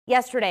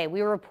Yesterday,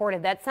 we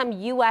reported that some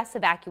U.S.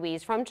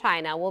 evacuees from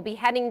China will be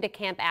heading to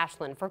Camp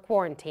Ashland for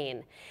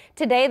quarantine.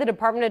 Today, the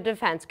Department of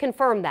Defense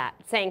confirmed that,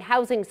 saying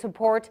housing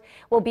support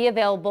will be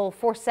available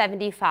for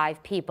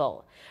 75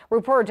 people.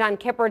 Reporter John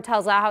Kipper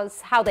tells us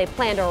how they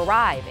plan to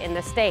arrive in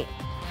the state.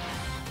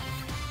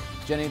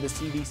 Jenny, the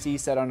CDC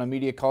said on a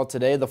media call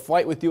today the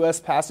flight with U.S.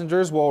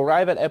 passengers will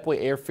arrive at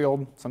Eppley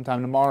Airfield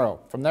sometime tomorrow.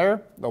 From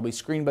there, they'll be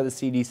screened by the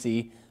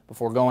CDC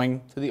before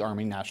going to the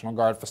Army National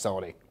Guard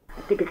facility. I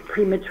think it's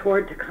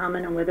premature to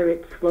comment on whether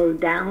it's slowed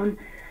down,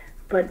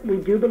 but we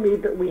do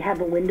believe that we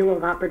have a window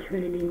of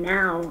opportunity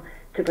now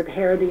to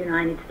prepare the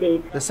United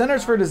States. The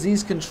Centers for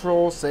Disease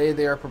Control say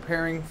they are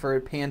preparing for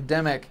a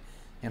pandemic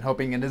and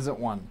hoping it isn't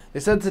one. They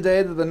said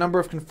today that the number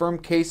of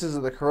confirmed cases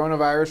of the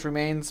coronavirus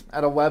remains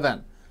at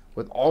 11,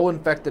 with all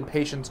infected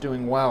patients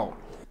doing well.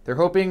 They're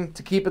hoping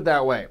to keep it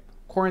that way,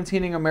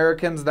 quarantining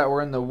Americans that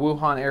were in the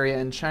Wuhan area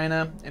in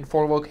China in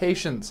 4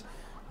 locations,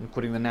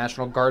 including the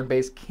National Guard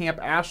base Camp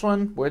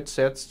Ashland, which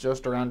sits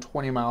just around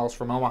 20 miles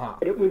from Omaha.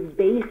 It was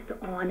based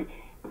on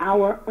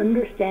our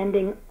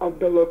understanding of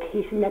the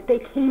location that they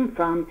came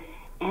from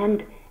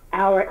and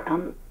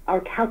our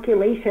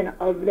calculation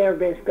of their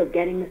risk of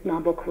getting this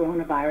novel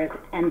coronavirus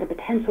and the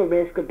potential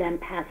risk of them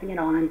passing it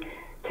on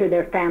to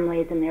their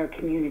families and their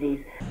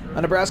communities.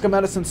 A Nebraska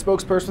Medicine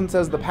spokesperson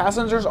says the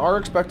passengers are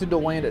expected to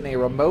land in a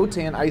remote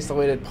and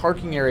isolated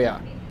parking area.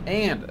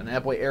 And an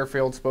Eppley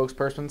Airfield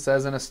spokesperson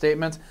says in a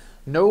statement,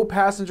 no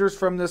passengers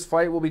from this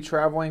flight will be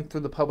traveling through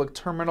the public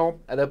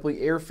terminal at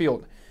Eppley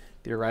Airfield.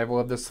 The arrival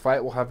of this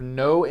flight will have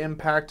no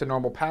impact to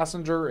normal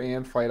passenger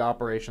and flight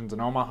operations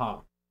in Omaha.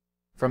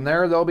 From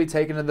there, they'll be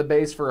taken to the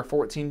base for a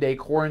 14-day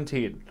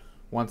quarantine.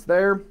 Once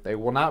there, they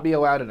will not be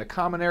allowed into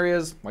common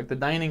areas like the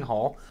dining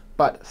hall,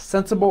 but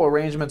sensible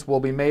arrangements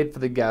will be made for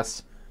the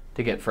guests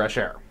to get fresh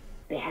air.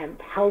 They have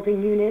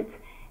housing units,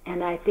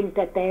 and I think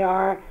that they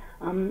are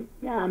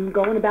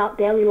going about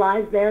daily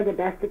lives there the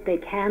best that they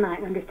can. I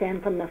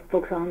understand from the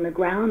folks on the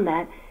ground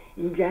that,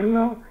 in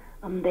general,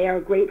 they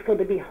are grateful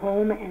to be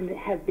home and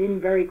have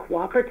been very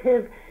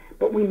cooperative,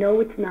 but we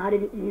know it's not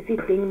an easy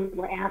thing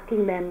we're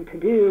asking them to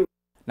do.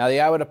 Now, the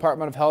Iowa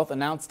Department of Health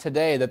announced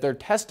today that they're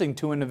testing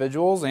 2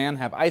 individuals and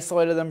have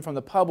isolated them from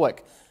the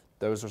public.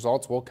 Those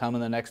results will come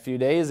in the next few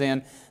days,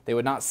 and they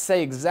would not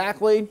say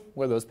exactly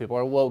where those people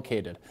are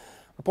located.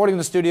 Reporting in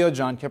the studio,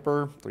 John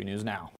Kipper, 3 News Now.